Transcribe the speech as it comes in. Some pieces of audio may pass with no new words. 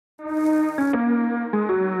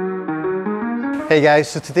Hey guys,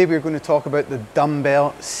 so today we're going to talk about the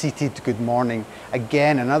dumbbell seated good morning.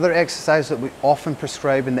 Again, another exercise that we often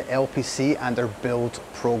prescribe in the LPC and our build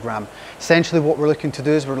program. Essentially what we're looking to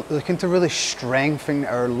do is we're looking to really strengthen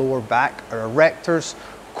our lower back, our erectors,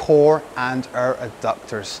 core and our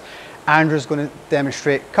adductors. Andrew's going to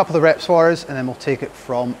demonstrate a couple of reps for us and then we'll take it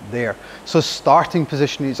from there. So starting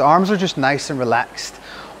position, his arms are just nice and relaxed.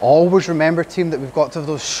 Always remember, team, that we've got to have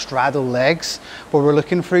those straddle legs where we're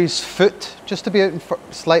looking for his foot just to be out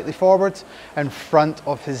slightly forward in front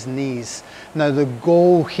of his knees. Now the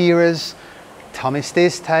goal here is tummy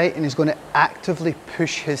stays tight and he's going to actively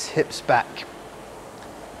push his hips back.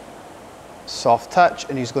 Soft touch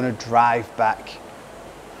and he's going to drive back.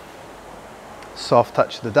 Soft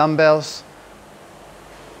touch of the dumbbells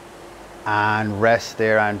and rest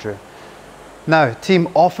there, Andrew. Now team,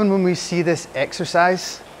 often when we see this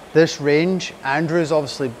exercise, this range, Andrew is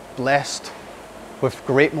obviously blessed with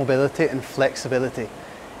great mobility and flexibility.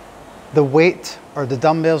 The weight or the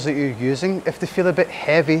dumbbells that you're using, if they feel a bit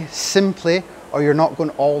heavy, simply, or you're not going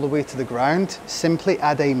all the way to the ground, simply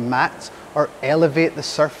add a mat or elevate the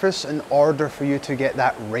surface in order for you to get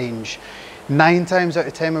that range. 9 times out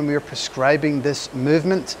of 10 when we are prescribing this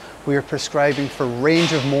movement, we are prescribing for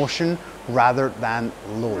range of motion rather than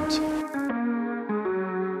load.